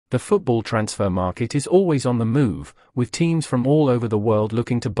The football transfer market is always on the move, with teams from all over the world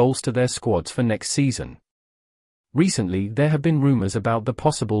looking to bolster their squads for next season. Recently there have been rumours about the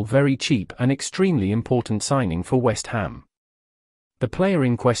possible very cheap and extremely important signing for West Ham. The player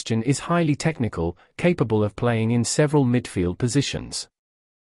in question is highly technical, capable of playing in several midfield positions.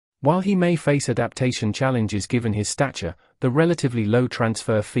 While he may face adaptation challenges given his stature, the relatively low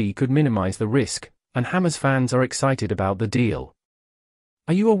transfer fee could minimise the risk, and Hammers fans are excited about the deal.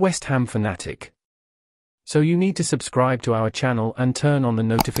 Are you a West Ham fanatic? So you need to subscribe to our channel and turn on the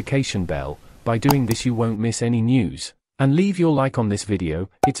notification bell. By doing this you won't miss any news. And leave your like on this video,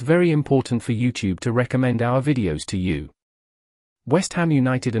 it's very important for YouTube to recommend our videos to you. West Ham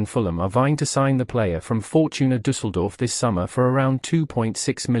United and Fulham are vying to sign the player from Fortuna Düsseldorf this summer for around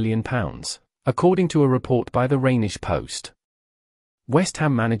 £2.6 million, according to a report by the Rhenish Post. West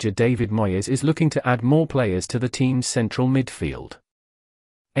Ham manager David Moyes is looking to add more players to the team's central midfield.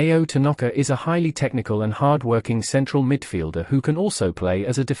 Ao Tanaka is a highly technical and hard-working central midfielder who can also play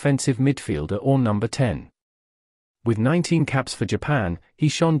as a defensive midfielder or number 10. With 19 caps for Japan, he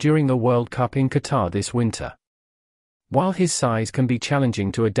shone during the World Cup in Qatar this winter. While his size can be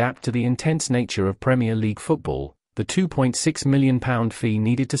challenging to adapt to the intense nature of Premier League football, the £2.6 million fee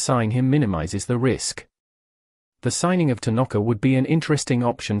needed to sign him minimises the risk. The signing of Tanaka would be an interesting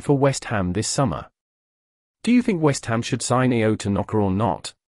option for West Ham this summer. Do you think West Ham should sign Ao Tanaka or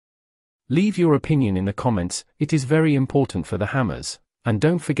not? Leave your opinion in the comments, it is very important for the Hammers, and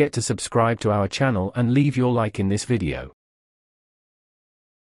don't forget to subscribe to our channel and leave your like in this video.